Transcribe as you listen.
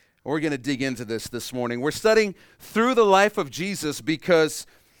We're going to dig into this morning. We're studying through the life of Jesus because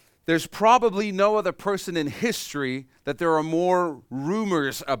there's probably no other person in history that there are more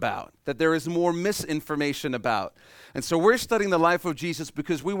rumors about, that there is more misinformation about. And so we're studying the life of Jesus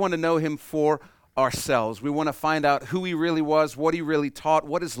because we want to know him for ourselves. We want to find out who he really was, what he really taught,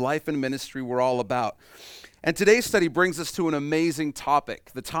 what his life and ministry were all about. And today's study brings us to an amazing topic,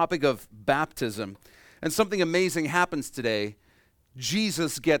 the topic of baptism. And something amazing happens today.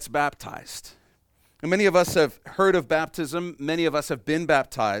 Jesus gets baptized. And many of us have heard of baptism. Many of us have been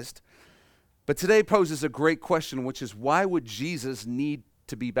baptized. But today poses a great question, which is, why would Jesus need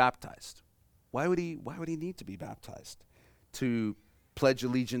to be baptized? Why would he need to be baptized? To pledge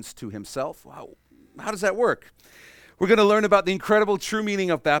allegiance to himself? How does that work? We're going to learn about the incredible true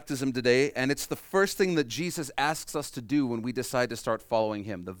meaning of baptism today, and it's the first thing that Jesus asks us to do when we decide to start following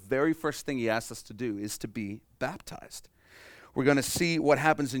him. The very first thing he asks us to do is to be baptized. We're going to see what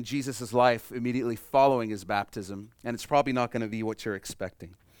happens in Jesus' life immediately following his baptism, and it's probably not going to be what you're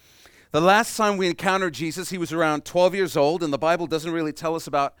expecting. The last time we encountered Jesus, he was around 12 years old, and the Bible doesn't really tell us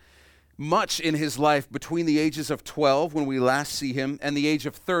about much in his life between the ages of 12, when we last see him, and the age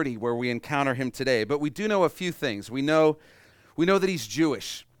of 30, where we encounter him today. But we do know a few things. We know that he's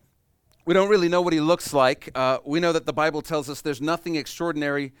Jewish. We don't really know what he looks like. We know that the Bible tells us there's nothing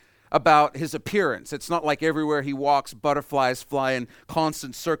extraordinary about his appearance. It's not like everywhere he walks, butterflies fly in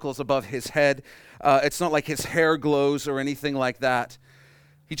constant circles above his head. It's not like his hair glows or anything like that.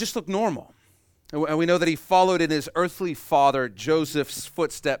 He just looked normal. And we know that he followed in his earthly father Joseph's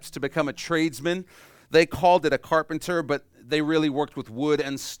footsteps to become a tradesman. They called it a carpenter, but they really worked with wood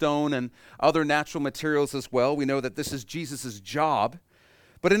and stone and other natural materials as well. We know that this is Jesus' job.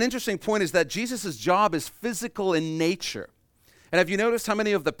 But an interesting point is that Jesus' job is physical in nature. And have you noticed how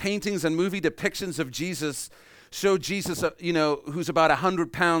many of the paintings and movie depictions of Jesus show Jesus, who's about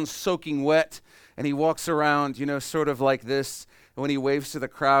 100 pounds soaking wet, and he walks around, sort of like this. And when he waves to the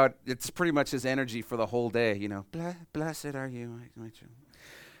crowd, it's pretty much his energy for the whole day, blessed are you. And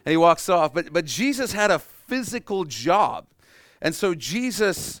he walks off. But Jesus had a physical job. And so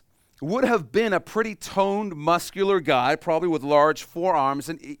Jesus would have been a pretty toned, muscular guy, probably with large forearms,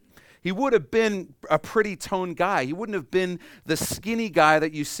 and he would have been a pretty toned guy. He wouldn't have been the skinny guy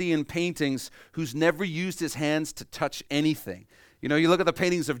that you see in paintings who's never used his hands to touch anything. You look at the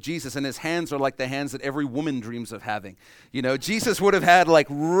paintings of Jesus, and his hands are like the hands that every woman dreams of having. Jesus would have had like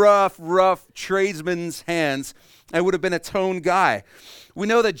rough tradesman's hands and would have been a toned guy. We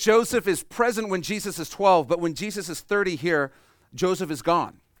know that Joseph is present when Jesus is 12, but when Jesus is 30 here, Joseph is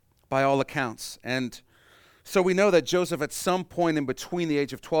gone by all accounts. And so we know that Joseph at some point in between the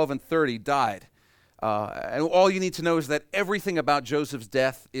age of 12 and 30 died. And all you need to know is that everything about Joseph's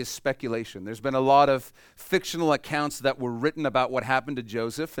death is speculation. There's been a lot of fictional accounts that were written about what happened to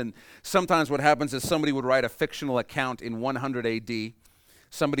Joseph. And sometimes what happens is somebody would write a fictional account in 100 AD.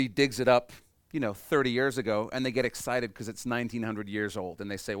 Somebody digs it up, 30 years ago, and they get excited because it's 1900 years old. And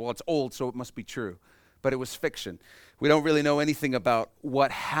they say, well, it's old, so it must be true. But it was fiction. We don't really know anything about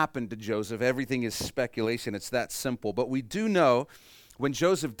what happened to Joseph. Everything is speculation. It's that simple. But we do know when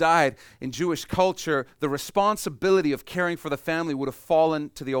Joseph died, in Jewish culture, the responsibility of caring for the family would have fallen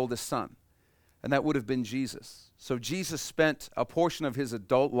to the oldest son. And that would have been Jesus. So Jesus spent a portion of his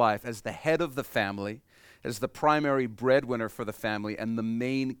adult life as the head of the family, as the primary breadwinner for the family, and the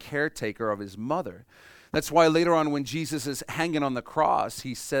main caretaker of his mother. That's why later on when Jesus is hanging on the cross,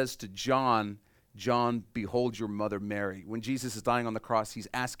 he says to John, behold your mother Mary. When Jesus is dying on the cross, he's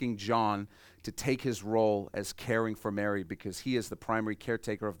asking John to take his role as caring for Mary because he is the primary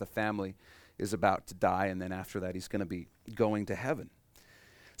caretaker of the family, is about to die, and then after that he's going to be going to heaven.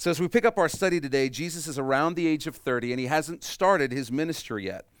 So as we pick up our study today, Jesus is around the age of 30 and he hasn't started his ministry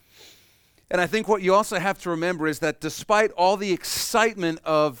yet. And I think what you also have to remember is that despite all the excitement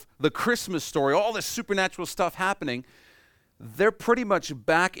of the Christmas story, all this supernatural stuff happening, they're pretty much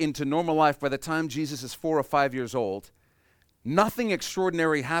back into normal life by the time Jesus is 4 or 5 years old. Nothing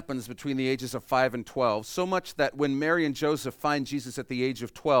extraordinary happens between the ages of 5 and 12, so much that when Mary and Joseph find Jesus at the age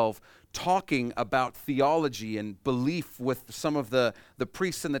of 12 talking about theology and belief with some of the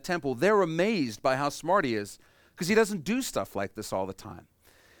priests in the temple, they're amazed by how smart he is because he doesn't do stuff like this all the time.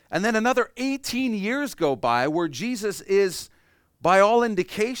 And then another 18 years go by where Jesus is, by all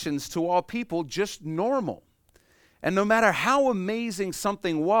indications to all people, just normal. And no matter how amazing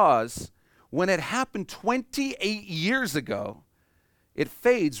something was, when it happened 28 years ago, it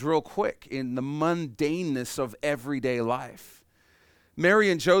fades real quick in the mundaneness of everyday life.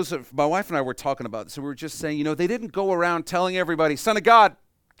 Mary and Joseph, my wife and I were talking about this, and we were just saying, they didn't go around telling everybody, Son of God,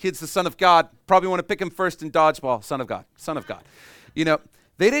 kid's the Son of God, probably want to pick him first in dodgeball, Son of God, Son of God.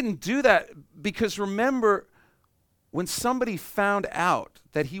 They didn't do that because remember, when somebody found out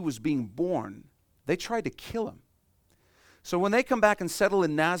that he was being born, they tried to kill him. So when they come back and settle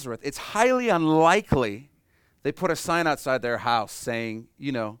in Nazareth, it's highly unlikely they put a sign outside their house saying,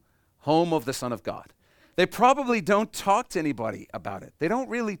 home of the Son of God. They probably don't talk to anybody about it. They don't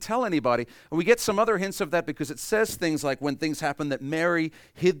really tell anybody. And we get some other hints of that because it says things like when things happened that Mary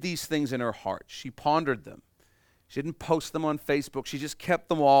hid these things in her heart. She pondered them. She didn't post them on Facebook. She just kept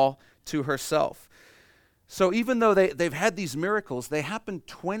them all to herself. So even though they've had these miracles, they happened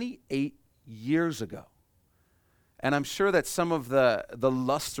 28 years ago. And I'm sure that some of the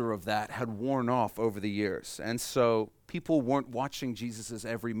luster of that had worn off over the years. And so people weren't watching Jesus'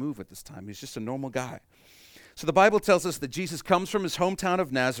 every move at this time. He's just a normal guy. So the Bible tells us that Jesus comes from his hometown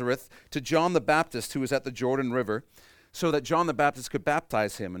of Nazareth to John the Baptist, who was at the Jordan River, so that John the Baptist could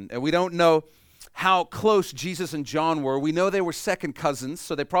baptize him. And we don't know how close Jesus and John were. We know they were second cousins,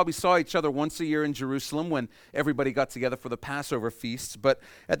 so they probably saw each other once a year in Jerusalem when everybody got together for the Passover feasts. But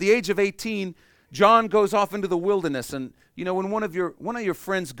at the age of 18, John goes off into the wilderness, and when one of your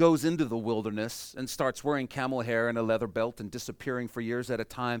friends goes into the wilderness and starts wearing camel hair and a leather belt and disappearing for years at a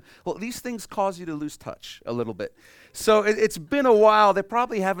time, well, these things cause you to lose touch a little bit. So it's been a while. They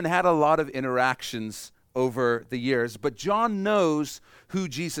probably haven't had a lot of interactions over the years, but John knows who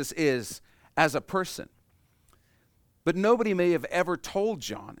Jesus is as a person. But nobody may have ever told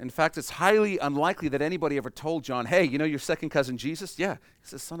John. In fact, it's highly unlikely that anybody ever told John, hey, your second cousin Jesus? Yeah,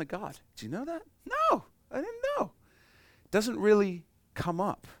 he's the Son of God. Did you know that? No, I didn't know. It doesn't really come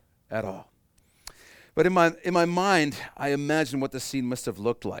up at all. But in my mind, I imagine what the scene must have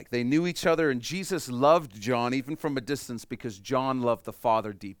looked like. They knew each other, and Jesus loved John even from a distance because John loved the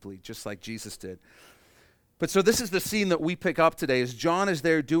Father deeply, just like Jesus did. But so this is the scene that we pick up today as John is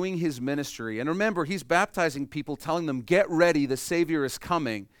there doing his ministry. And remember, he's baptizing people, telling them, get ready, the Savior is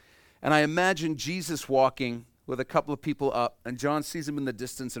coming. And I imagine Jesus walking with a couple of people up, and John sees him in the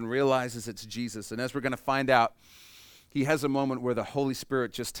distance and realizes it's Jesus. And as we're going to find out, he has a moment where the Holy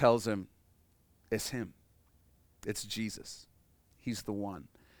Spirit just tells him, it's him. It's Jesus. He's the one.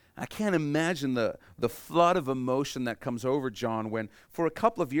 I can't imagine the flood of emotion that comes over John when for a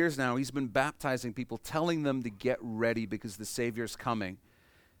couple of years now he's been baptizing people, telling them to get ready because the Savior's coming.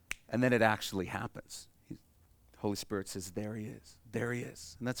 And then it actually happens. The Holy Spirit says, there he is. There he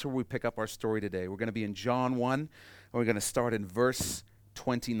is. And that's where we pick up our story today. We're going to be in John 1, and we're going to start in verse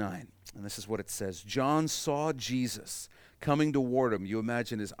 29. And this is what it says. John saw Jesus coming toward him. You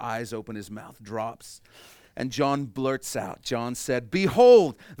imagine his eyes open, his mouth drops. And John blurts out, John said,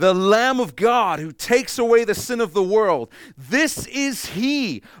 behold, the Lamb of God who takes away the sin of the world. This is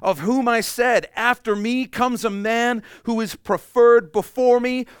he of whom I said, after me comes a man who is preferred before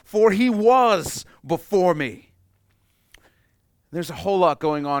me, for he was before me. There's a whole lot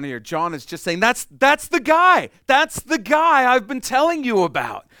going on here. John is just saying, that's the guy. That's the guy I've been telling you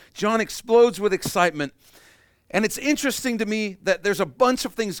about. John explodes with excitement. And it's interesting to me that there's a bunch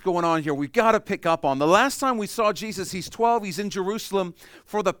of things going on here we've got to pick up on. The last time we saw Jesus, he's 12, he's in Jerusalem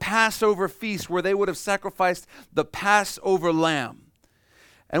for the Passover feast where they would have sacrificed the Passover lamb.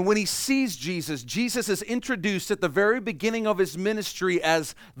 And when he sees Jesus, Jesus is introduced at the very beginning of his ministry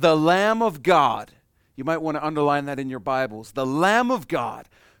as the Lamb of God. You might want to underline that in your Bibles. The Lamb of God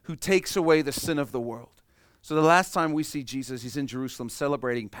who takes away the sin of the world. So the last time we see Jesus, he's in Jerusalem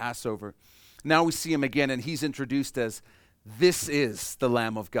celebrating Passover. Now we see him again, and he's introduced as, this is the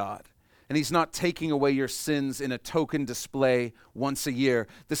Lamb of God. And he's not taking away your sins in a token display once a year.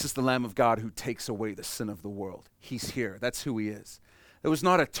 This is the Lamb of God who takes away the sin of the world. He's here. That's who he is. It was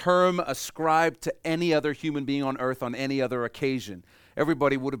not a term ascribed to any other human being on earth on any other occasion.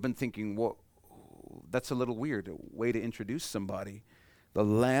 Everybody would have been thinking, well, that's a little weird, a way to introduce somebody. The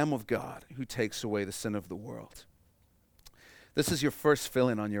Lamb of God who takes away the sin of the world. This is your first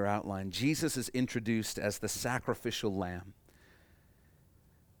fill-in on your outline. Jesus is introduced as the sacrificial lamb.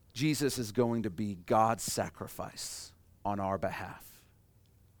 Jesus is going to be God's sacrifice on our behalf.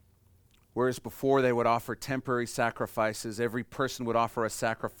 Whereas before they would offer temporary sacrifices, every person would offer a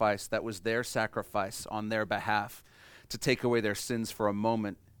sacrifice that was their sacrifice on their behalf to take away their sins for a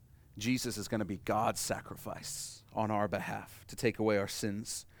moment. Jesus is going to be God's sacrifice on our behalf to take away our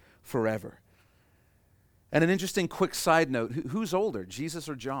sins forever. And an interesting quick side note, who's older, Jesus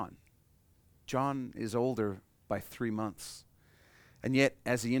or John? John is older by 3 months. And yet,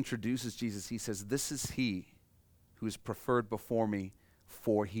 as he introduces Jesus, he says, this is he who is preferred before me,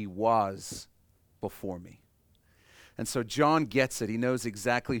 for he was before me. And so John gets it. He knows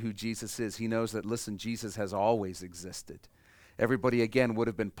exactly who Jesus is. He knows that, listen, Jesus has always existed. Everybody again would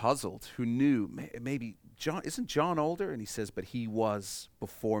have been puzzled who knew, maybe John, isn't John older? And he says, but he was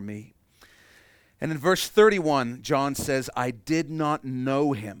before me. And in verse 31, John says, I did not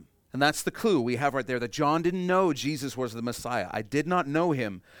know him. And that's the clue we have right there, that John didn't know Jesus was the Messiah. I did not know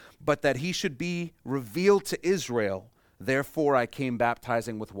him, but that he should be revealed to Israel. Therefore, I came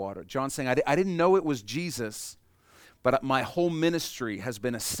baptizing with water. John saying, I didn't know it was Jesus, but my whole ministry has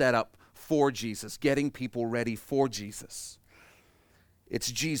been a setup for Jesus, getting people ready for Jesus. It's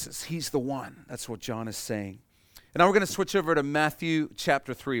Jesus. He's the one. That's what John is saying. And now we're going to switch over to Matthew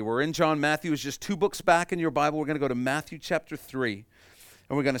chapter 3. We're in John. Matthew is just 2 books back in your Bible. We're going to go to Matthew chapter 3.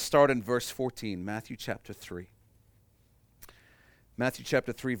 And we're going to start in verse 14, Matthew chapter 3. Matthew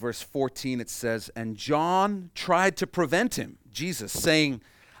chapter 3, verse 14, it says, and John tried to prevent him, Jesus, saying,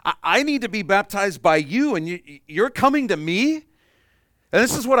 I need to be baptized by you, and you're coming to me? And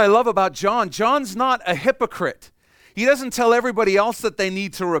this is what I love about John. John's not a hypocrite. He doesn't tell everybody else that they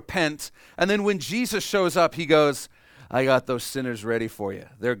need to repent, and then when Jesus shows up, he goes, I got those sinners ready for you.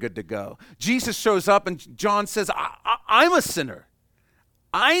 They're good to go. Jesus shows up, and John says, I'm a sinner.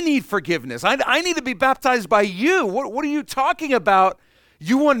 I need forgiveness. I need to be baptized by you. What are you talking about?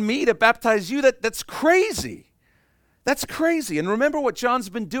 You want me to baptize you? That's crazy. That's crazy. And remember what John's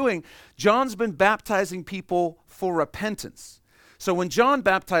been doing. John's been baptizing people for repentance. So when John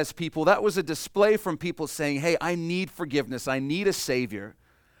baptized people, that was a display from people saying, hey, I need forgiveness. I need a Savior.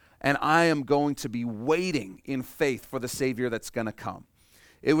 And I am going to be waiting in faith for the Savior that's going to come.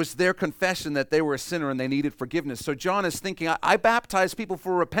 It was their confession that they were a sinner and they needed forgiveness. So John is thinking, I baptize people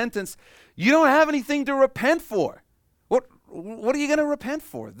for repentance. You don't have anything to repent for. What are you going to repent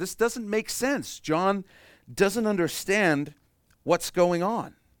for? This doesn't make sense. John doesn't understand what's going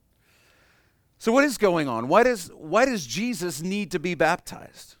on. So what is going on? Why does Jesus need to be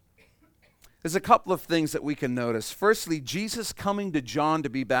baptized? There's a couple of things that we can notice. Firstly, Jesus coming to John to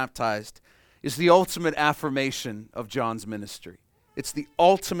be baptized is the ultimate affirmation of John's ministry. It's the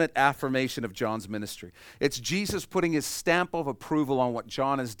ultimate affirmation of John's ministry. It's Jesus putting his stamp of approval on what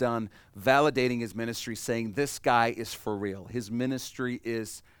John has done, validating his ministry, saying this guy is for real. His ministry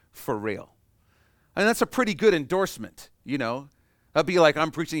is for real. And that's a pretty good endorsement, you know. That'd be like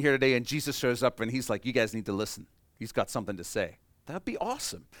I'm preaching here today and Jesus shows up and he's like, you guys need to listen. He's got something to say. That'd be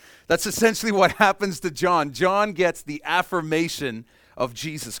awesome. That's essentially what happens to John. John gets the affirmation of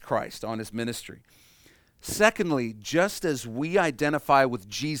Jesus Christ on his ministry. Secondly, just as we identify with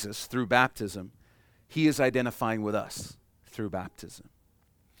Jesus through baptism, he is identifying with us through baptism.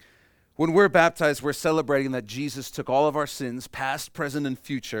 When we're baptized, we're celebrating that Jesus took all of our sins, past, present, and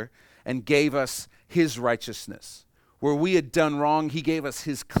future, and gave us his righteousness. Where we had done wrong, he gave us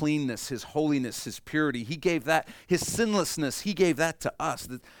his cleanness, his holiness, his purity. He gave that, his sinlessness, he gave that to us.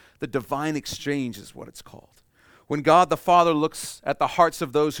 The divine exchange is what it's called. When God the Father looks at the hearts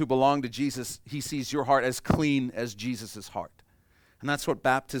of those who belong to Jesus, he sees your heart as clean as Jesus' heart. And that's what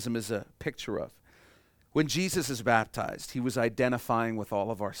baptism is a picture of. When Jesus is baptized, he was identifying with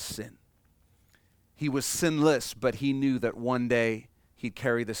all of our sin. He was sinless, but he knew that one day he'd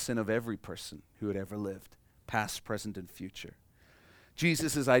carry the sin of every person who had ever lived, past, present, and future.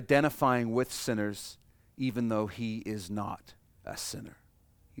 Jesus is identifying with sinners even though he is not a sinner.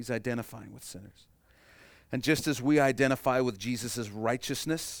 He's identifying with sinners. And just as we identify with Jesus'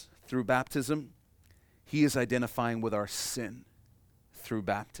 righteousness through baptism, he is identifying with our sin through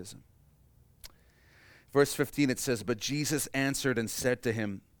baptism. Verse 15, it says, but Jesus answered and said to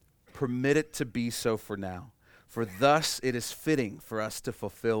him, permit it to be so for now, for thus it is fitting for us to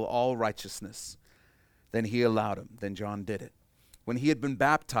fulfill all righteousness. Then he allowed him. Then John did it. When he had been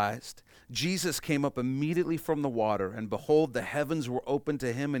baptized, Jesus came up immediately from the water, and behold, the heavens were opened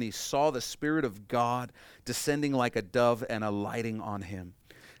to him, and he saw the Spirit of God descending like a dove and alighting on him.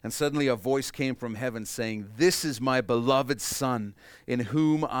 And suddenly a voice came from heaven saying, this is my beloved Son, in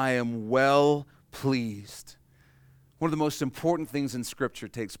whom I am well pleased. One of the most important things in Scripture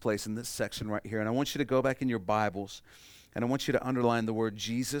takes place in this section right here, and I want you to go back in your Bibles, and I want you to underline the word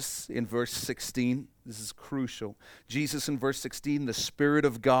Jesus in verse 16. This is crucial. Jesus in verse 16, the Spirit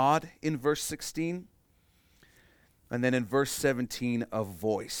of God in verse 16. And then in verse 17, a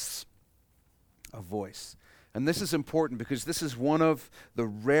voice. A voice. And this is important because this is one of the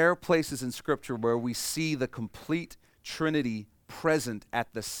rare places in Scripture where we see the complete Trinity present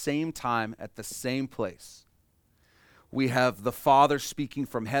at the same time, at the same place. We have the Father speaking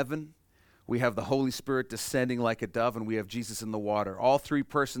from heaven. We have the Holy Spirit descending like a dove, and we have Jesus in the water. All three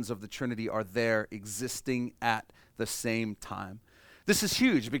persons of the Trinity are there existing at the same time. This is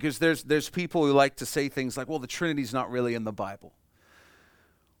huge because there's people who like to say things like, well, the Trinity's not really in the Bible.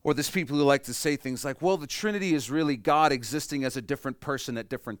 Or there's people who like to say things like, well, the Trinity is really God existing as a different person at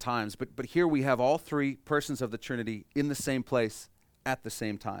different times. But here we have all three persons of the Trinity in the same place at the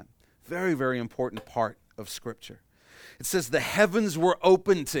same time. Very, very important part of Scripture. It says the heavens were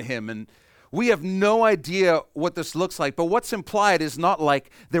open to him, and we have no idea what this looks like. But what's implied is not like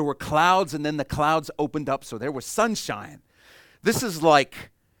there were clouds and then the clouds opened up so there was sunshine. This is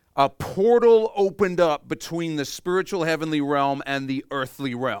like a portal opened up between the spiritual heavenly realm and the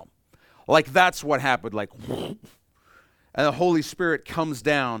earthly realm. Like that's what happened, like, and the Holy Spirit comes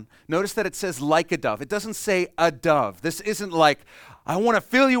down. Notice that it says like a dove. It doesn't say a dove. This isn't like, I want to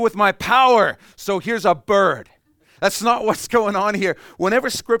fill you with my power, so here's a bird. That's not what's going on here. Whenever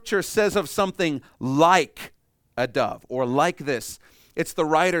Scripture says of something like a dove or like this, it's the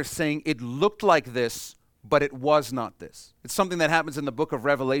writer saying it looked like this, but it was not this. It's something that happens in the book of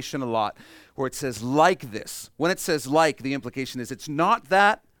Revelation a lot, where it says like this. When it says like, the implication is it's not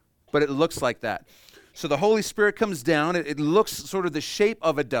that, but it looks like that. So the Holy Spirit comes down. It looks sort of the shape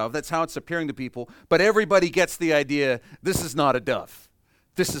of a dove. That's how it's appearing to people. But everybody gets the idea, this is not a dove.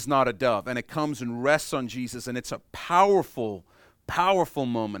 This is not a dove. And it comes and rests on Jesus, and it's a powerful, powerful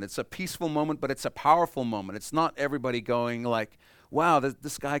moment. It's a peaceful moment, but it's a powerful moment. It's not everybody going like, wow,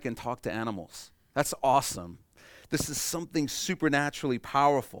 this guy can talk to animals. That's awesome. This is something supernaturally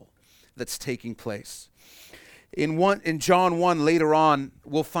powerful that's taking place. In John 1, later on,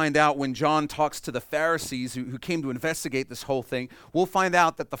 we'll find out when John talks to the Pharisees who came to investigate this whole thing, we'll find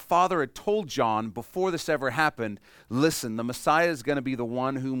out that the Father had told John before this ever happened, listen, the Messiah is going to be the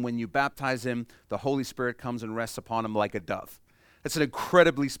one whom when you baptize him, the Holy Spirit comes and rests upon him like a dove. It's an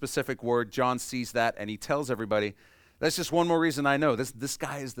incredibly specific word. John sees that and he tells everybody, that's just one more reason I know. This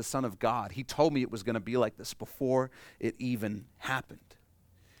guy is the Son of God. He told me it was going to be like this before it even happened.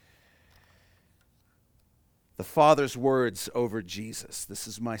 The Father's words over Jesus, this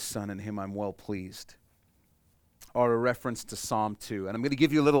is my Son, in him I'm well pleased, are a reference to Psalm 2. And I'm going to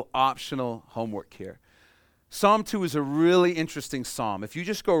give you a little optional homework here. Psalm 2 is a really interesting psalm. If you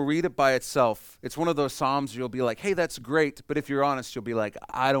just go read it by itself, it's one of those psalms you'll be like, hey, that's great. But if you're honest, you'll be like,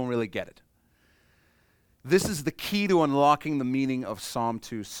 I don't really get it. This is the key to unlocking the meaning of Psalm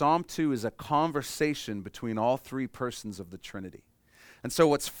 2. Psalm 2 is a conversation between all three persons of the Trinity. And so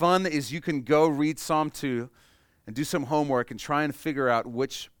what's fun is you can go read Psalm 2 and do some homework and try and figure out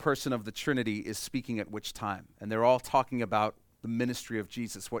which person of the Trinity is speaking at which time. And they're all talking about the ministry of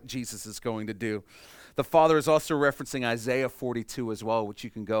Jesus, what Jesus is going to do. The Father is also referencing Isaiah 42 as well, which you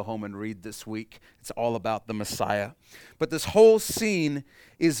can go home and read this week. It's all about the Messiah. But this whole scene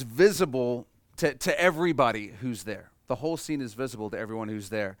is visible to everybody who's there. The whole scene is visible to everyone who's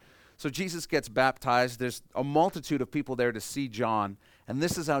there. So Jesus gets baptized. There's a multitude of people there to see John. And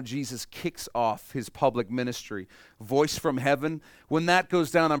this is how Jesus kicks off his public ministry. Voice from heaven. When that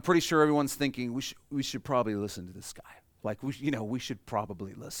goes down, I'm pretty sure everyone's thinking, we should probably listen to this guy. Like, we should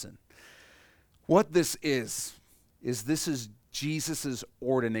probably listen. What this is Jesus'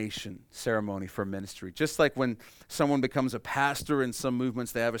 ordination ceremony for ministry. Just like when someone becomes a pastor in some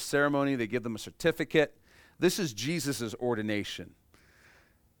movements, they have a ceremony, they give them a certificate. This is Jesus' ordination.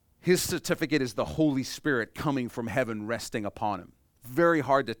 His certificate is the Holy Spirit coming from heaven, resting upon him. Very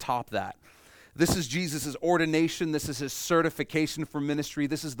hard to top that. This is Jesus' ordination. This is his certification for ministry.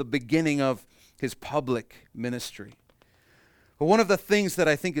 This is the beginning of his public ministry. But one of the things that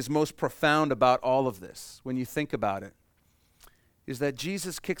I think is most profound about all of this, when you think about it, is that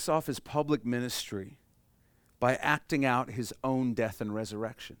Jesus kicks off his public ministry by acting out his own death and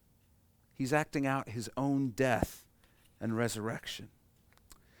resurrection. He's acting out his own death and resurrection.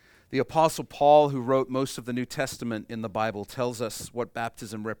 The Apostle Paul, who wrote most of the New Testament in the Bible, tells us what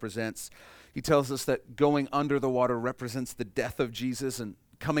baptism represents. He tells us that going under the water represents the death of Jesus, and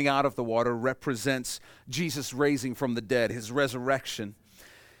coming out of the water represents Jesus raising from the dead, his resurrection.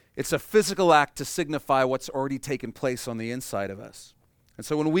 It's a physical act to signify what's already taken place on the inside of us. And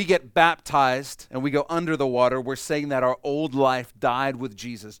so when we get baptized and we go under the water, we're saying that our old life died with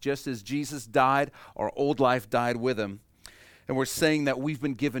Jesus. Just as Jesus died, our old life died with him. And we're saying that we've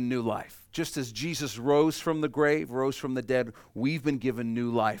been given new life. Just as Jesus rose from the grave, rose from the dead, we've been given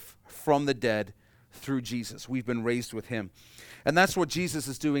new life from the dead through Jesus. We've been raised with him. And that's what Jesus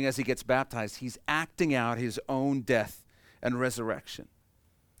is doing as he gets baptized. He's acting out his own death and resurrection.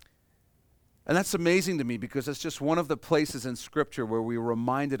 And that's amazing to me because it's just one of the places in Scripture where we're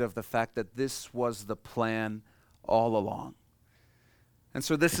reminded of the fact that this was the plan all along. And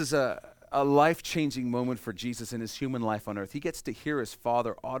so this is a life-changing moment for Jesus in his human life on earth. He gets to hear his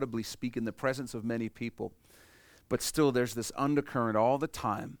Father audibly speak in the presence of many people, but still there's this undercurrent all the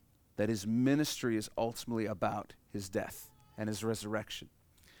time that his ministry is ultimately about his death and his resurrection.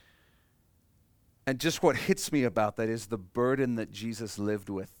 And just what hits me about that is the burden that Jesus lived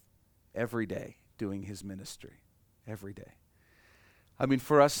with every day doing his ministry. Every day. I mean,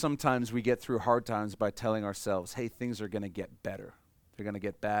 for us, sometimes we get through hard times by telling ourselves, hey, things are going to get better. They're going to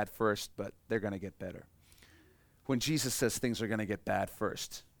get bad first, but they're going to get better. When Jesus says things are going to get bad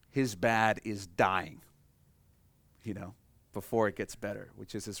first, his bad is dying, before it gets better,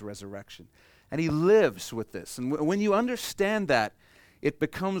 which is his resurrection. And he lives with this. And when you understand that, it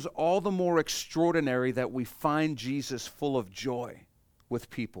becomes all the more extraordinary that we find Jesus full of joy with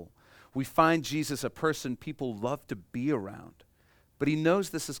people. We find Jesus a person people love to be around. But he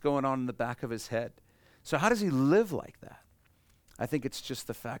knows this is going on in the back of his head. So how does he live like that? I think it's just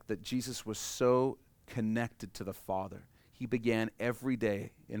the fact that Jesus was so connected to the Father. He began every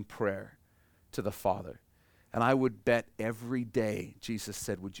day in prayer to the Father. And I would bet every day Jesus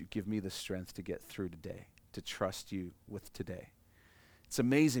said, would you give me the strength to get through today, to trust you with today? It's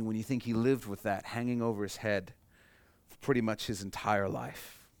amazing when you think he lived with that hanging over his head for pretty much his entire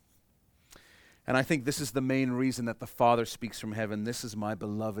life. And I think this is the main reason that the Father speaks from heaven, this is my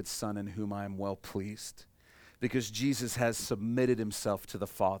beloved Son in whom I am well pleased. Because Jesus has submitted himself to the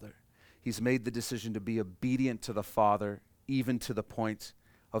Father. He's made the decision to be obedient to the Father, even to the point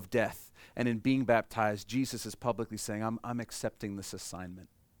of death. And in being baptized, Jesus is publicly saying, I'm accepting this assignment.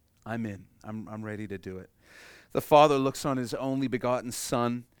 I'm in. I'm ready to do it. The Father looks on his only begotten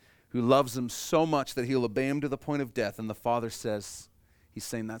Son, who loves him so much that he'll obey him to the point of death. And the Father says, he's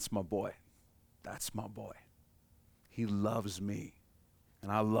saying, that's my boy. That's my boy. He loves me, and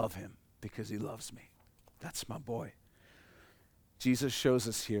I love him because he loves me. That's my boy. Jesus shows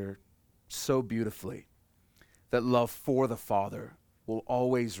us here so beautifully that love for the Father will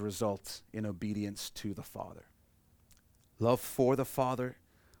always result in obedience to the Father. Love for the Father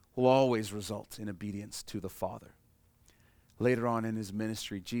will always result in obedience to the Father. Later on in his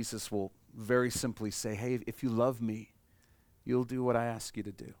ministry, Jesus will very simply say, hey, if you love me, you'll do what I ask you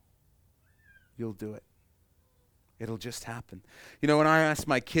to do. You'll do it. It'll just happen. When I ask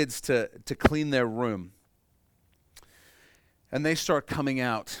my kids to clean their room, and they start coming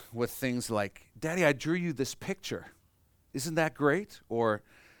out with things like, Daddy, I drew you this picture. Isn't that great? Or,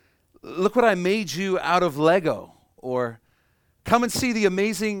 look what I made you out of Lego. Or, come and see the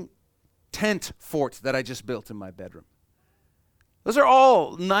amazing tent fort that I just built in my bedroom. Those are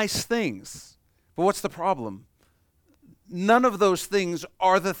all nice things. But what's the problem? None of those things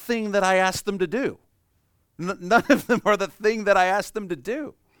are the thing that I asked them to do. None of them are the thing that I asked them to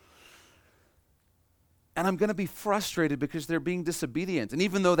do. And I'm going to be frustrated because they're being disobedient. And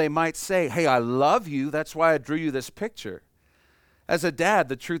even though they might say, hey, I love you, that's why I drew you this picture. As a dad,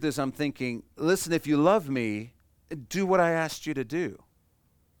 the truth is I'm thinking, listen, if you love me, do what I asked you to do.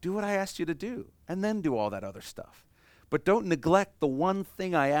 Do what I asked you to do, and then do all that other stuff. But don't neglect the one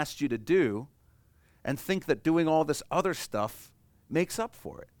thing I asked you to do and think that doing all this other stuff makes up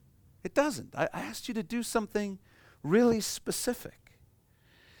for it. It doesn't. I asked you to do something really specific.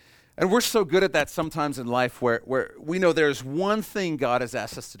 And we're so good at that sometimes in life where we know there's one thing God has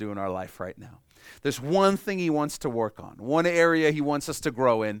asked us to do in our life right now. There's one thing he wants to work on, one area he wants us to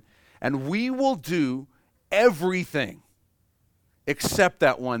grow in, and we will do everything except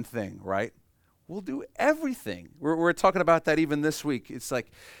that one thing, right? We'll do everything. We're talking about that even this week. It's like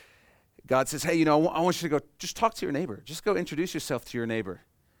God says, hey, I want you to go, just talk to your neighbor. Just go introduce yourself to your neighbor.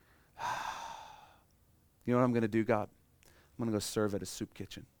 You know what I'm going to do, God? I'm going to go serve at a soup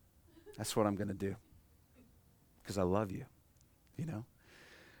kitchen. That's what I'm going to do because I love you,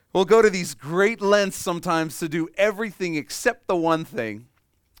 We'll go to these great lengths sometimes to do everything except the one thing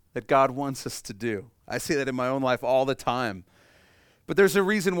that God wants us to do. I see that in my own life all the time. But there's a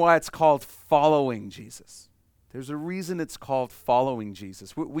reason why it's called following Jesus. There's a reason it's called following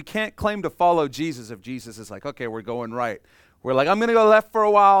Jesus. We can't claim to follow Jesus if Jesus is like, okay, we're going right. We're like, I'm going to go left for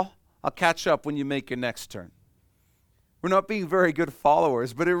a while. I'll catch up when you make your next turn. We're not being very good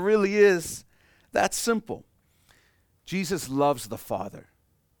followers, but it really is that simple. Jesus loves the Father,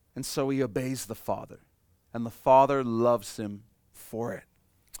 and so he obeys the Father, and the Father loves him for it.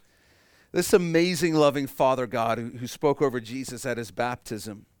 This amazing, loving Father God who spoke over Jesus at his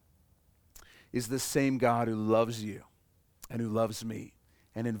baptism is the same God who loves you and who loves me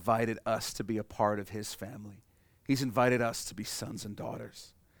and invited us to be a part of his family. He's invited us to be sons and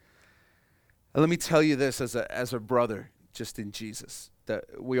daughters. And let me tell you this as a brother just in Jesus, that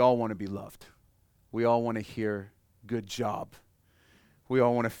we all want to be loved. We all want to hear good job. We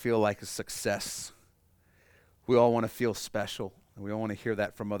all want to feel like a success. We all want to feel special. And we all want to hear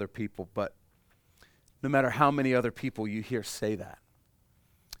that from other people. But no matter how many other people you hear say that,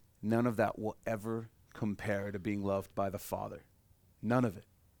 none of that will ever compare to being loved by the Father. None of it.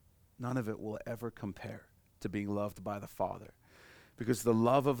 None of it will ever compare to being loved by the Father. Because the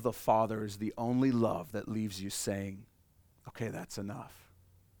love of the Father is the only love that leaves you saying, okay, that's enough.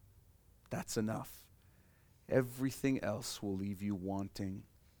 That's enough. Everything else will leave you wanting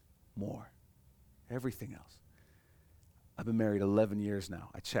more. Everything else. I've been married 11 years now.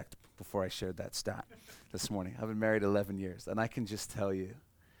 I checked before I shared that stat this morning. I've been married 11 years, and I can just tell you,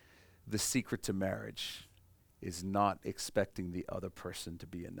 the secret to marriage is not expecting the other person to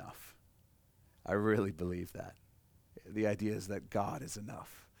be enough. I really believe that. The idea is that God is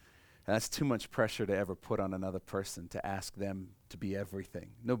enough. And that's too much pressure to ever put on another person to ask them to be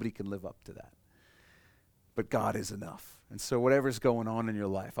everything. Nobody can live up to that. But God is enough. And so whatever's going on in your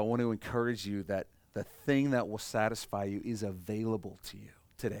life, I want to encourage you that the thing that will satisfy you is available to you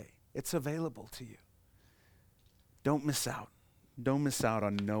today. It's available to you. Don't miss out. Don't miss out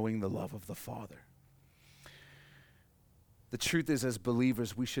on knowing the love of the Father. The truth is, as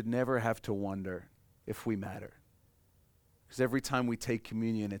believers, we should never have to wonder if we matter. Because every time we take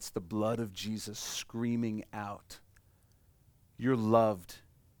communion, it's the blood of Jesus screaming out, you're loved.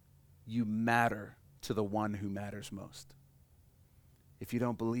 You matter to the one who matters most. If you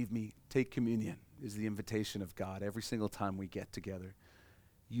don't believe me, take communion is the invitation of God every single time we get together.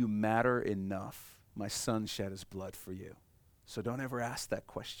 You matter enough. My son shed his blood for you. So don't ever ask that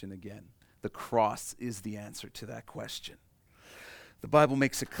question again. The cross is the answer to that question. The Bible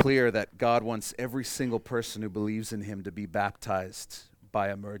makes it clear that God wants every single person who believes in him to be baptized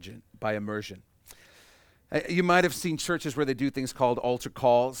by immersion. You might have seen churches where they do things called altar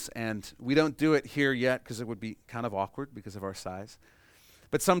calls, and we don't do it here yet because it would be kind of awkward because of our size.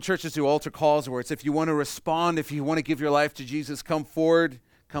 But some churches do altar calls where it's if you want to respond, if you want to give your life to Jesus, come forward,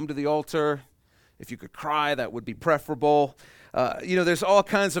 come to the altar. If you could cry, that would be preferable. There's all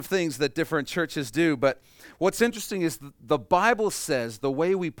kinds of things that different churches do, but what's interesting is the Bible says the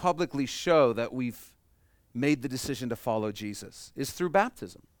way we publicly show that we've made the decision to follow Jesus is through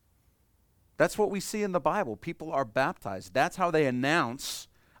baptism. That's what we see in the Bible. People are baptized. That's how they announce,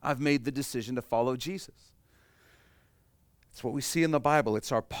 I've made the decision to follow Jesus. It's what we see in the Bible.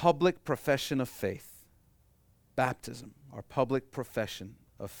 It's our public profession of faith. Baptism, our public profession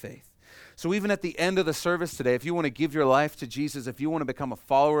of faith. So even at the end of the service today, if you want to give your life to Jesus, if you want to become a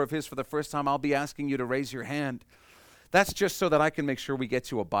follower of his for the first time, I'll be asking you to raise your hand. That's just so that I can make sure we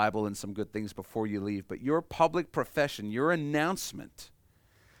get you a Bible and some good things before you leave. But your public profession, your announcement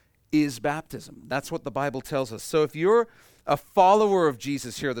is baptism. That's what the Bible tells us. So if you're a follower of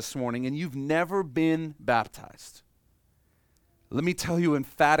Jesus here this morning and you've never been baptized, let me tell you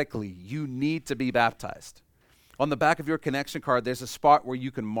emphatically, you need to be baptized. On the back of your connection card, there's a spot where you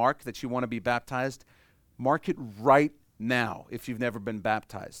can mark that you want to be baptized. Mark it right now if you've never been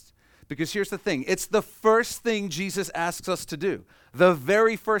baptized. Because here's the thing. It's the first thing Jesus asks us to do. The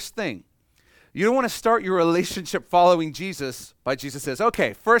very first thing. You don't want to start your relationship following Jesus by Jesus says,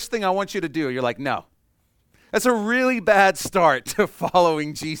 okay, first thing I want you to do. You're like, no. That's a really bad start to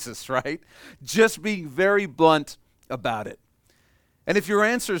following Jesus, right? Just being very blunt about it. And if your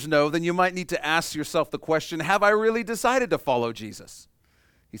answer is no, then you might need to ask yourself the question, have I really decided to follow Jesus?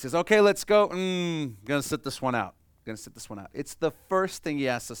 He says, okay, let's go. Going to sit this one out. It's the first thing he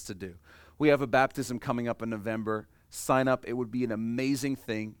asks us to do. We have a baptism coming up in November. Sign up. It would be an amazing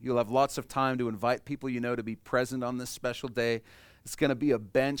thing. You'll have lots of time to invite people you know to be present on this special day. It's going to be a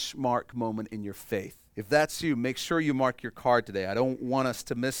benchmark moment in your faith. If that's you, make sure you mark your card today. I don't want us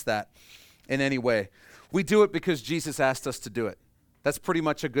to miss that in any way. We do it because Jesus asked us to do it. That's pretty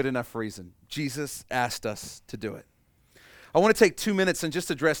much a good enough reason. Jesus asked us to do it. I want to take 2 minutes and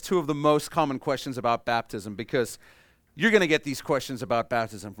just address two of the most common questions about baptism because you're going to get these questions about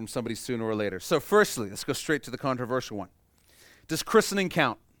baptism from somebody sooner or later. So firstly, let's go straight to the controversial one. Does christening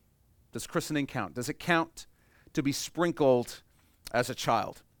count? Does it count to be sprinkled as a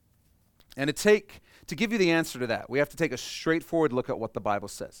child? And to give you the answer to that, we have to take a straightforward look at what the Bible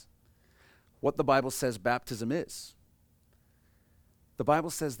says. What the Bible says baptism is. The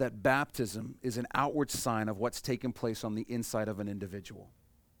Bible says that baptism is an outward sign of what's taken place on the inside of an individual.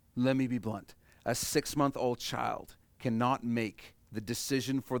 Let me be blunt. A 6-month-old child cannot make the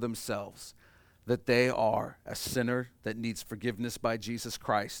decision for themselves that they are a sinner that needs forgiveness by Jesus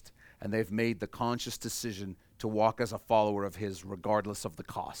Christ, and they've made the conscious decision to walk as a follower of his regardless of the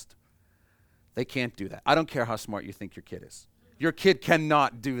cost. They can't do that. I don't care how smart you think your kid is. Your kid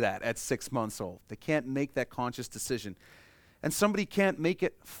cannot do that at 6 months old. They can't make that conscious decision. And somebody can't make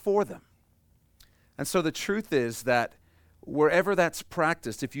it for them. And so the truth is that wherever that's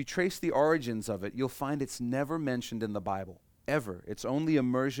practiced, if you trace the origins of it, you'll find it's never mentioned in the Bible, ever. It's only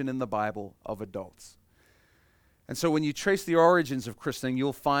immersion in the Bible of adults. And so when you trace the origins of christening,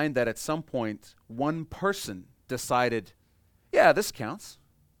 you'll find that at some point, one person decided, yeah, this counts.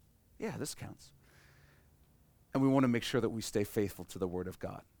 Yeah, this counts. And we want to make sure that we stay faithful to the Word of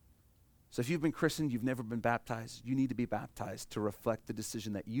God. So if you've been christened, you've never been baptized, you need to be baptized to reflect the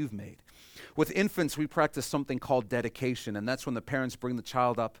decision that you've made. With infants, we practice something called dedication, and that's when the parents bring the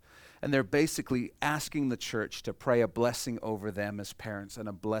child up, and they're basically asking the church to pray a blessing over them as parents and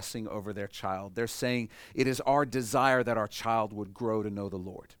a blessing over their child. They're saying it is our desire that our child would grow to know the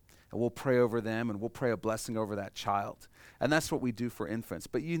Lord. And we'll pray over them, and we'll pray a blessing over that child. And that's what we do for infants.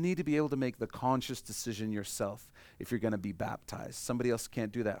 But you need to be able to make the conscious decision yourself if you're going to be baptized. Somebody else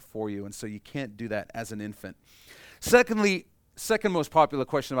can't do that for you, and so you can't do that as an infant. Secondly, second most popular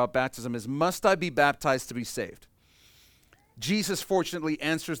question about baptism is, must I be baptized to be saved? Jesus fortunately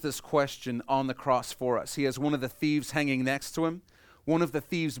answers this question on the cross for us. He has one of the thieves hanging next to him. One of the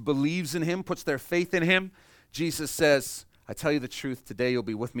thieves believes in him, puts their faith in him. Jesus says, I tell you the truth, today you'll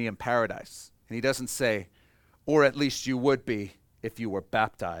be with me in paradise. And he doesn't say, or at least you would be if you were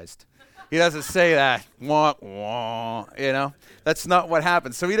baptized. He doesn't say that. Wah, wah, that's not what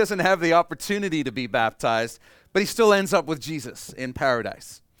happens. So he doesn't have the opportunity to be baptized, but he still ends up with Jesus in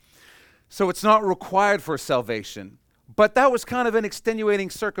paradise. So it's not required for salvation. But that was kind of an extenuating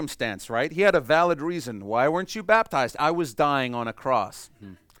circumstance, right? He had a valid reason. Why weren't you baptized? I was dying on a cross.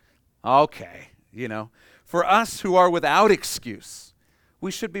 Okay, For us who are without excuse,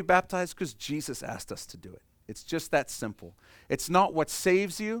 we should be baptized because Jesus asked us to do it. It's just that simple. It's not what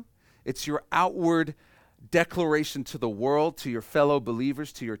saves you. It's your outward declaration to the world, to your fellow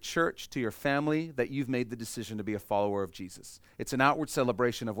believers, to your church, to your family, that you've made the decision to be a follower of Jesus. It's an outward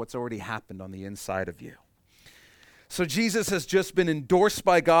celebration of what's already happened on the inside of you. So Jesus has just been endorsed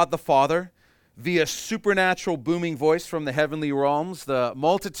by God the Father via supernatural booming voice from the heavenly realms. The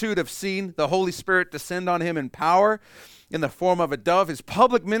multitude have seen the Holy Spirit descend on him in power in the form of a dove. His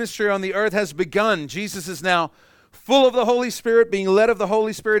public ministry on the earth has begun. Jesus is now full of the Holy Spirit, being led of the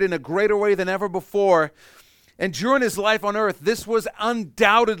Holy Spirit in a greater way than ever before. And during his life on earth, this was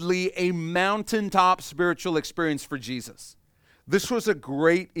undoubtedly a mountaintop spiritual experience for Jesus. This was a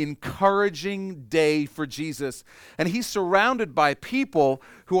great, encouraging day for Jesus. And he's surrounded by people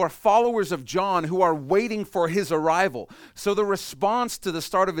who are followers of John, who are waiting for his arrival. So the response to the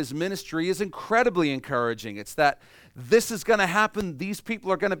start of his ministry is incredibly encouraging. It's that this is going to happen. These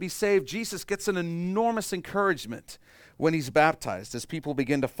people are going to be saved. Jesus gets an enormous encouragement when he's baptized as people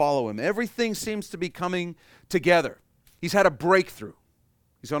begin to follow him. Everything seems to be coming together. He's had a breakthrough.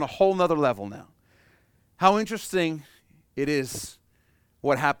 He's on a whole nother level now. How interesting it is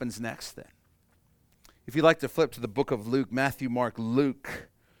what happens next then. If you'd like to flip to the book of Luke, Matthew, Mark, Luke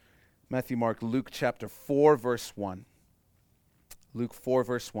chapter 4, verse 1. Luke 4,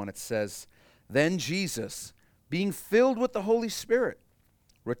 verse 1, it says, Then Jesus, being filled with the Holy Spirit,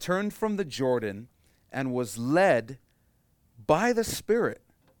 returned from the Jordan and was led by the Spirit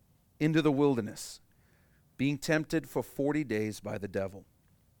into the wilderness, being tempted for 40 days by the devil.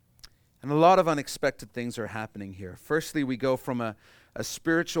 And a lot of unexpected things are happening here. Firstly, we go from a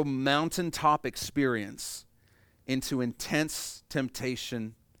spiritual mountaintop experience into intense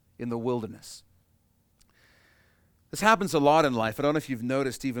temptation in the wilderness. This happens a lot in life. I don't know if you've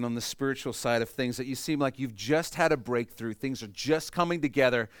noticed, even on the spiritual side of things, that you seem like you've just had a breakthrough. Things are just coming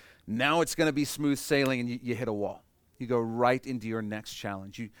together. Now it's going to be smooth sailing, and you hit a wall. You go right into your next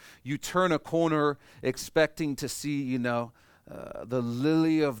challenge. You turn a corner expecting to see, the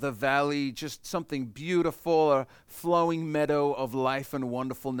lily of the valley, just something beautiful, a flowing meadow of life and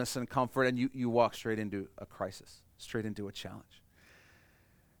wonderfulness and comfort, and you walk straight into a crisis, straight into a challenge.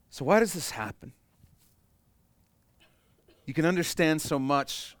 So why does this happen? You can understand so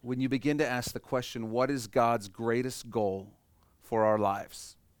much when you begin to ask the question, what is God's greatest goal for our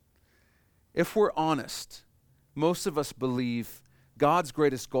lives? If we're honest, most of us believe God's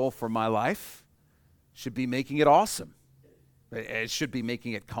greatest goal for my life should be making it awesome. It should be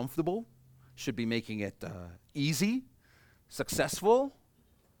making it comfortable, should be making it easy, successful,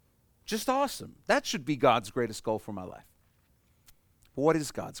 just awesome. That should be God's greatest goal for my life. But what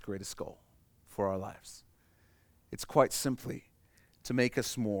is God's greatest goal for our lives? It's quite simply to make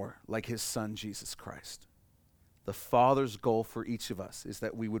us more like his Son, Jesus Christ. The Father's goal for each of us is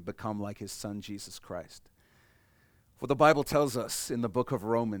that we would become like his Son, Jesus Christ. What the Bible tells us in the book of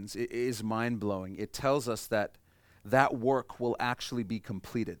Romans, it is mind-blowing. It tells us that work will actually be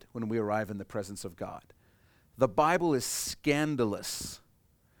completed when we arrive in the presence of God. The Bible is scandalous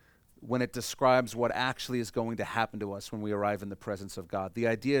when it describes what actually is going to happen to us when we arrive in the presence of God. The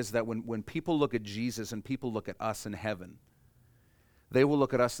idea is that when people look at Jesus and people look at us in heaven, they will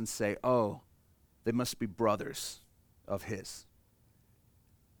look at us and say, oh, they must be brothers. of his.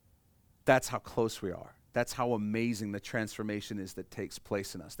 That's how close we are. That's how amazing the transformation is that takes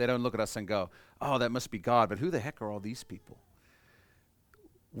place in us. They don't look at us and go, oh, that must be God, but who the heck are all these people?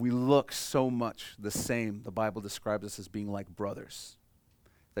 We look so much the same. The Bible describes us as being like brothers,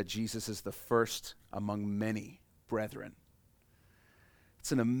 that Jesus is the first among many brethren.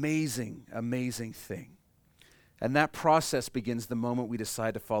 It's an amazing, amazing thing. And that process begins the moment we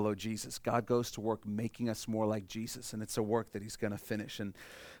decide to follow Jesus. God goes to work making us more like Jesus, and it's a work that he's going to finish. And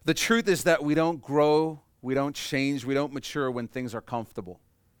the truth is that we don't grow, we don't change, we don't mature when things are comfortable.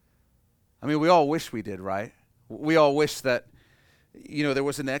 I mean, we all wish we did, right? We all wish that, there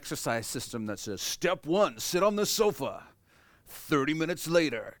was an exercise system that says, step 1, sit on the sofa. 30 minutes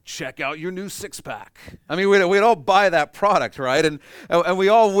later, check out your new six-pack. I mean, we'd all buy that product, right? And we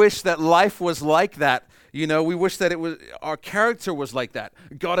all wish that life was like that. We wish that our character was like that.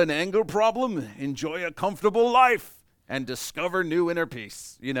 Got an anger problem? Enjoy a comfortable life and discover new inner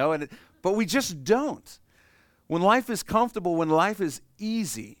peace, but we just don't. When life is comfortable, when life is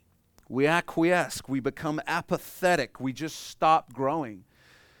easy, we acquiesce, we become apathetic, we just stop growing.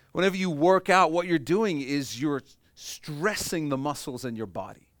 Whenever you work out, what you're doing is you're stressing the muscles in your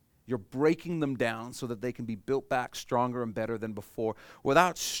body. You're breaking them down so that they can be built back stronger and better than before.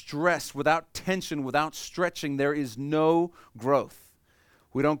 Without stress, without tension, without stretching, there is no growth.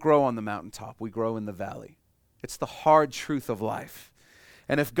 We don't grow on the mountaintop. We grow in the valley. It's the hard truth of life.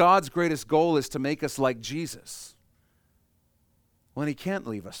 And if God's greatest goal is to make us like Jesus, well, he can't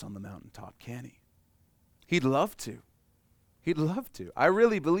leave us on the mountaintop, can he? He'd love to. He'd love to. I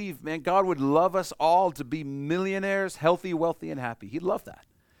really believe, man, God would love us all to be millionaires, healthy, wealthy, and happy. He'd love that.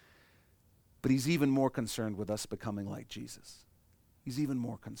 But he's even more concerned with us becoming like Jesus. He's even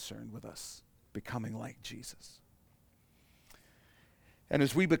more concerned with us becoming like Jesus. And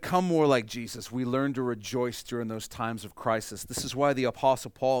as we become more like Jesus, we learn to rejoice during those times of crisis. This is why the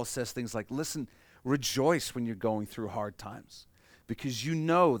Apostle Paul says things like, listen, rejoice when you're going through hard times, because you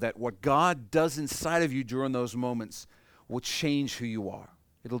know that what God does inside of you during those moments will change who you are.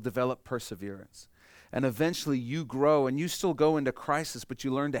 It'll develop perseverance. And eventually you grow and you still go into crisis, but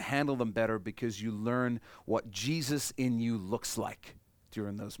you learn to handle them better because you learn what Jesus in you looks like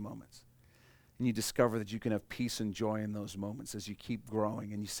during those moments. And you discover that you can have peace and joy in those moments as you keep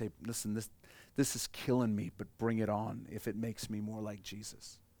growing. And you say, listen, this is killing me, but bring it on if it makes me more like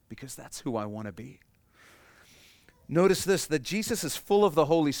Jesus, because that's who I want to be. Notice this, that Jesus is full of the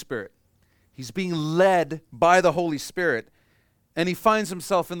Holy Spirit. He's being led by the Holy Spirit, and he finds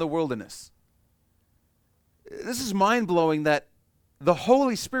himself in the wilderness. This is mind-blowing that the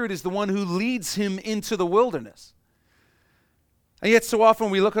Holy Spirit is the one who leads him into the wilderness. And yet so often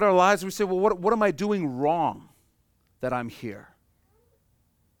we look at our lives and we say, well, what am I doing wrong that I'm here?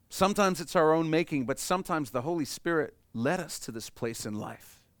 Sometimes it's our own making, but sometimes the Holy Spirit led us to this place in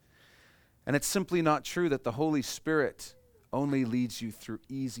life. And it's simply not true that the Holy Spirit only leads you through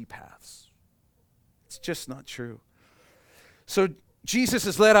easy paths. It's just not true. So Jesus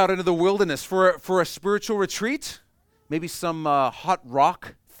is led out into the wilderness for a spiritual retreat, maybe some hot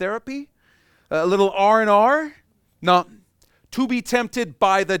rock therapy, a little R&R. No, to be tempted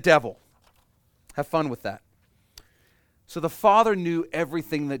by the devil. Have fun with that. So the Father knew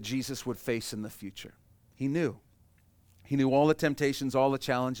everything that Jesus would face in the future. He knew. He knew all the temptations, all the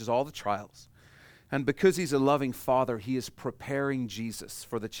challenges, all the trials. And because he's a loving Father, he is preparing Jesus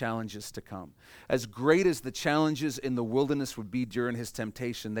for the challenges to come. As great as the challenges in the wilderness would be during his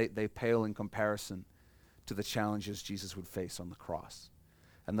temptation, they pale in comparison to the challenges Jesus would face on the cross.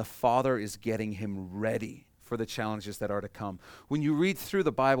 And the Father is getting him ready for the challenges that are to come. When you read through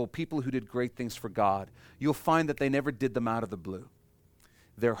the Bible, people who did great things for God, you'll find that they never did them out of the blue.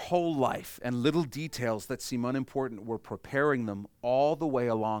 Their whole life and little details that seem unimportant were preparing them all the way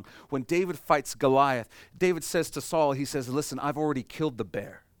along. When David fights Goliath, David says to Saul, he says, listen, I've already killed the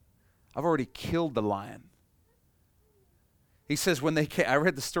bear. I've already killed the lion. He says when they came, I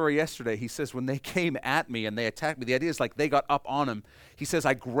read the story yesterday, he says when they came at me and they attacked me, the idea is like they got up on him. He says,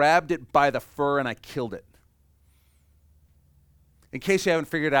 I grabbed it by the fur and I killed it. In case you haven't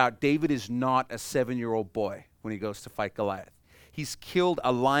figured out, David is not a 7-year-old boy when he goes to fight Goliath. He's killed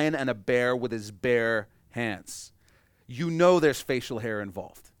a lion and a bear with his bare hands. You know there's facial hair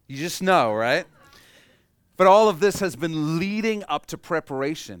involved. You just know, right? But all of this has been leading up to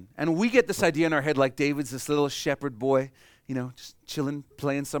preparation. And we get this idea in our head like David's this little shepherd boy, just chilling,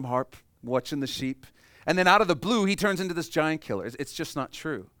 playing some harp, watching the sheep. And then out of the blue, he turns into this giant killer. It's just not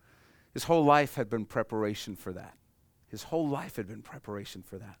true. His whole life had been preparation for that. His whole life had been preparation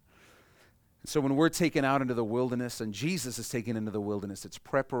for that. So when we're taken out into the wilderness and Jesus is taken into the wilderness, it's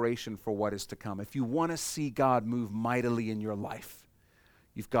preparation for what is to come. If you want to see God move mightily in your life,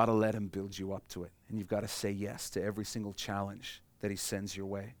 you've got to let him build you up to it. And you've got to say yes to every single challenge that he sends your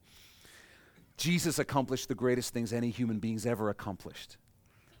way. Jesus accomplished the greatest things any human being's ever accomplished.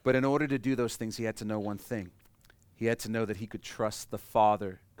 But in order to do those things, he had to know one thing. He had to know that he could trust the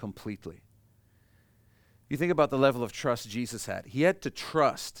Father completely. You think about the level of trust Jesus had. He had to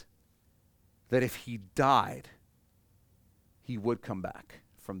trust that if he died, he would come back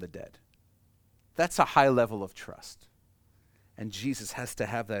from the dead. That's a high level of trust. And Jesus has to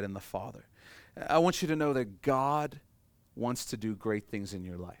have that in the Father. I want you to know that God wants to do great things in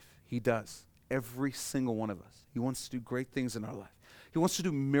your life. He does. Every single one of us. He wants to do great things in our life. He wants to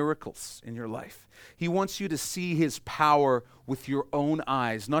do miracles in your life. He wants you to see his power with your own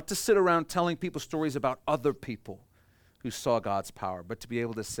eyes, not to sit around telling people stories about other people who saw God's power, but to be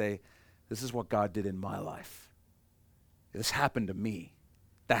able to say, this is what God did in my life. This happened to me.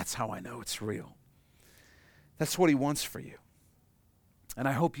 That's how I know it's real. That's what he wants for you. And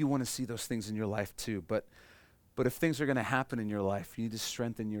I hope you want to see those things in your life too. But if things are going to happen in your life, you need to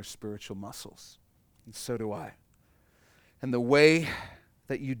strengthen your spiritual muscles. And so do I. And the way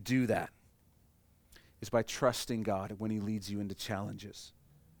that you do that is by trusting God when he leads you into challenges.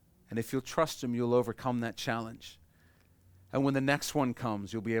 And if you'll trust him, you'll overcome that challenge. And when the next one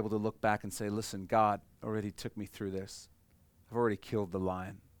comes, you'll be able to look back and say, listen, God already took me through this. I've already killed the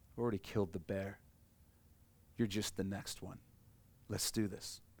lion. I've already killed the bear. You're just the next one. Let's do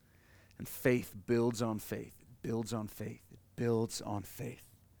this. And faith builds on faith. It builds on faith. It builds on faith.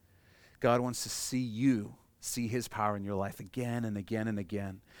 God wants to see his power in your life again and again and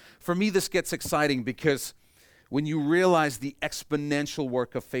again. For me, this gets exciting because when you realize the exponential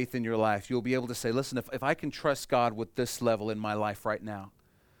work of faith in your life, you'll be able to say, listen, if I can trust God with this level in my life right now,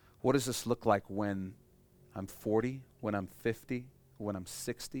 what does this look like when I'm 40, when I'm 50, when I'm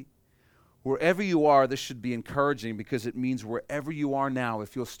 60? Wherever you are, this should be encouraging because it means wherever you are now,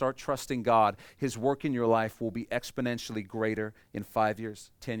 if you'll start trusting God, his work in your life will be exponentially greater in 5 years,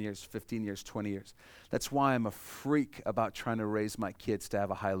 10 years, 15 years, 20 years. That's why I'm a freak about trying to raise my kids to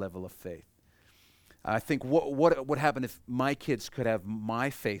have a high level of faith. I think what would happen if my kids could have my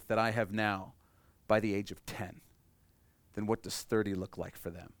faith that I have now by the age of 10? Then what does 30 look like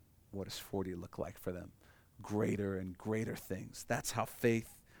for them? What does 40 look like for them? Greater and greater things. That's how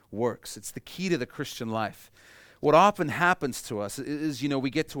faith works. It's the key to the Christian life. What often happens to us is, we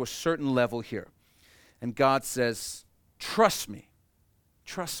get to a certain level here, and God says, trust me.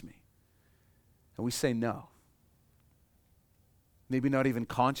 Trust me. And we say no. Maybe not even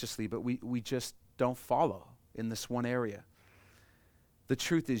consciously, but we just don't follow in this one area. The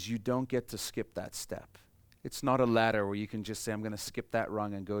truth is you don't get to skip that step. It's not a ladder where you can just say, I'm going to skip that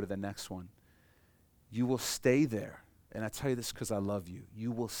rung and go to the next one. You will stay there. And I tell you this because I love you.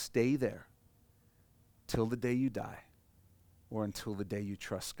 You will stay there till the day you die or until the day you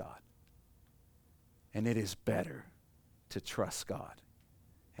trust God. And it is better to trust God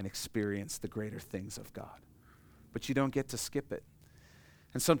and experience the greater things of God. But you don't get to skip it.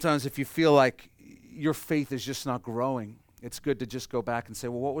 And sometimes if you feel like your faith is just not growing, it's good to just go back and say,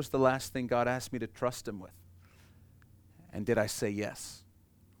 well, what was the last thing God asked me to trust him with? And did I say yes?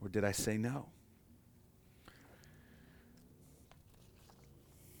 Or did I say no?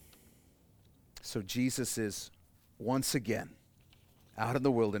 So Jesus is once again out in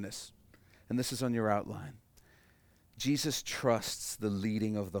the wilderness, and this is on your outline. Jesus trusts the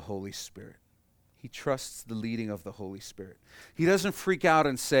leading of the Holy Spirit. He trusts the leading of the Holy Spirit. He doesn't freak out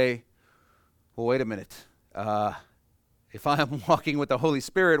and say, well, wait a minute. If I am walking with the Holy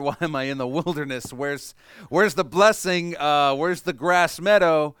Spirit, why am I in the wilderness? Where's the blessing? Where's the grass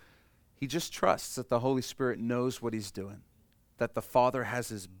meadow? He just trusts that the Holy Spirit knows what he's doing, that the Father has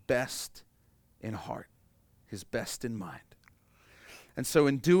his best in heart, his best in mind. And so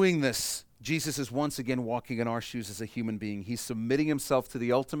in doing this, Jesus is once again walking in our shoes as a human being. He's submitting himself to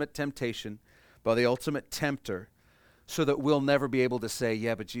the ultimate temptation by the ultimate tempter so that we'll never be able to say,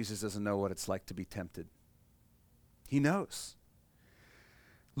 yeah, but Jesus doesn't know what it's like to be tempted. He knows.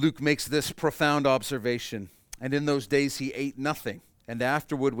 Luke makes this profound observation. And in those days he ate nothing. And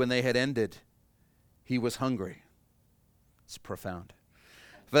afterward, when they had ended, he was hungry. It's profound.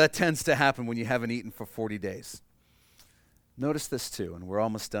 But that tends to happen when you haven't eaten for 40 days. Notice this too, and we're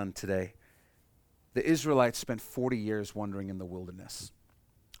almost done today. The Israelites spent 40 years wandering in the wilderness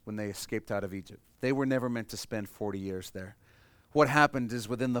when they escaped out of Egypt. They were never meant to spend 40 years there. What happened is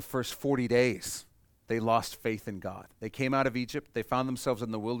within the first 40 days, they lost faith in God. They came out of Egypt, they found themselves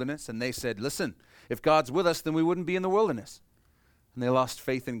in the wilderness, and they said, listen, if God's with us, then we wouldn't be in the wilderness. And they lost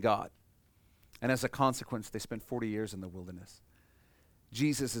faith in God. And as a consequence, they spent 40 years in the wilderness.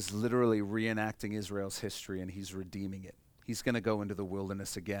 Jesus is literally reenacting Israel's history, and he's redeeming it. He's going to go into the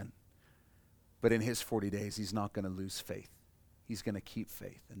wilderness again. But in his 40 days, he's not going to lose faith. He's going to keep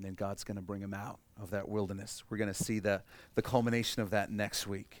faith, and then God's going to bring him out of that wilderness. We're going to see the culmination of that next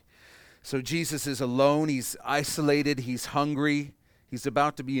week. So Jesus is alone. He's isolated. He's hungry. He's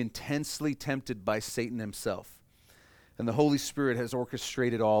about to be intensely tempted by Satan himself. And the Holy Spirit has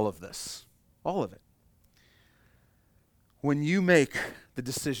orchestrated all of this, all of it. When you make the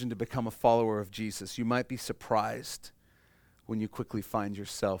decision to become a follower of Jesus, you might be surprised when you quickly find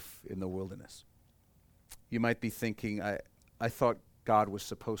yourself in the wilderness. You might be thinking, I thought God was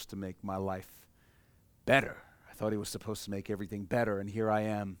supposed to make my life better. I thought he was supposed to make everything better, and here I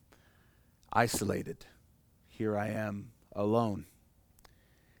am, isolated. Here I am, alone.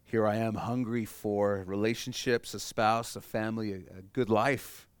 Here I am, hungry for relationships, a spouse, a family, a good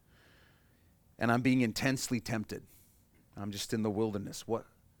life. And I'm being intensely tempted. I'm just in the wilderness.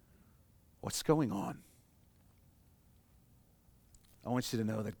 What's going on? I want you to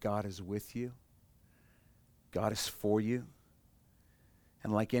know that God is with you. God is for you.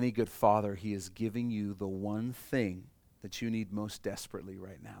 And like any good father, he is giving you the one thing that you need most desperately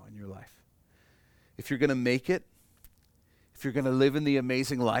right now in your life. If you're going to make it, if you're going to live in the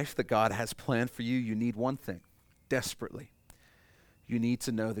amazing life that God has planned for you, you need one thing, desperately. You need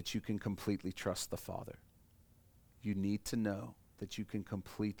to know that you can completely trust the Father. You need to know that you can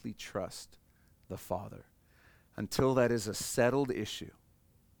completely trust the Father. Until that is a settled issue,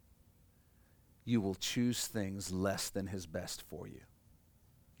 you will choose things less than his best for you.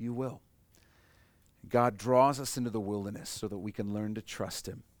 You will. God draws us into the wilderness so that we can learn to trust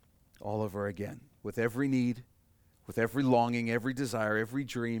him all over again, with every need, with every longing, every desire, every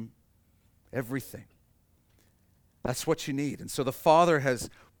dream, everything. That's what you need. And so the Father has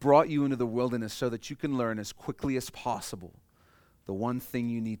brought you into the wilderness so that you can learn as quickly as possible the one thing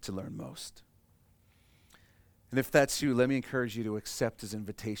you need to learn most. And if that's you, let me encourage you to accept his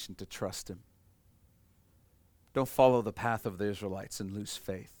invitation to trust him. Don't follow the path of the Israelites and lose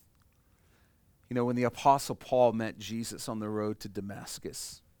faith. You know, when the Apostle Paul met Jesus on the road to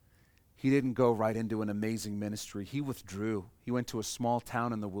Damascus, he didn't go right into an amazing ministry. He withdrew. He went to a small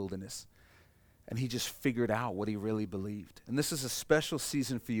town in the wilderness, and he just figured out what he really believed. And this is a special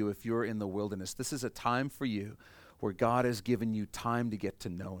season for you if you're in the wilderness. This is a time for you where God has given you time to get to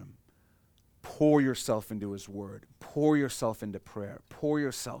know him. Pour yourself into his word. Pour yourself into prayer. Pour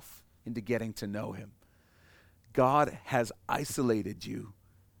yourself into getting to know him. God has isolated you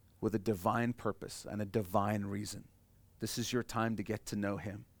with a divine purpose and a divine reason. This is your time to get to know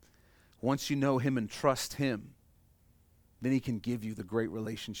him. Once you know him and trust him, then he can give you the great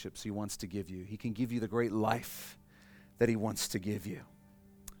relationships he wants to give you. He can give you the great life that he wants to give you.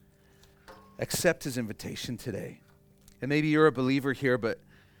 Accept his invitation today. And maybe you're a believer here, but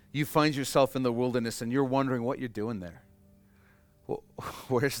you find yourself in the wilderness and you're wondering what you're doing there. Well,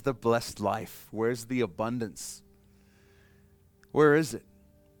 where's the blessed life? Where's the abundance? Where is it?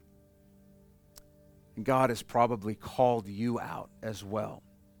 And God has probably called you out as well,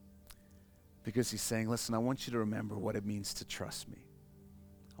 because he's saying, listen, I want you to remember what it means to trust me.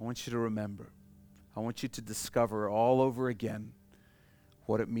 I want you to remember. I want you to discover all over again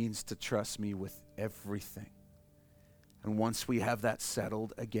what it means to trust me with everything. And once we have that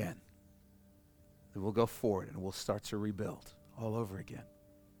settled again, then we'll go forward and we'll start to rebuild all over again.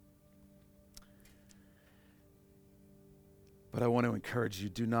 But I want to encourage you,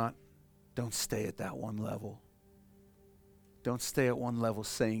 don't stay at that one level. Don't stay at one level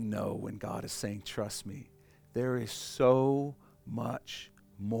saying no when God is saying, trust me. There is so much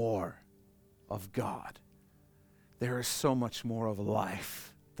more of God. There is so much more of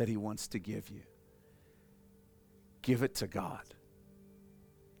life that he wants to give you. Give it to God.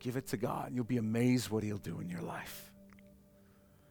 Give it to God. You'll be amazed what he'll do in your life.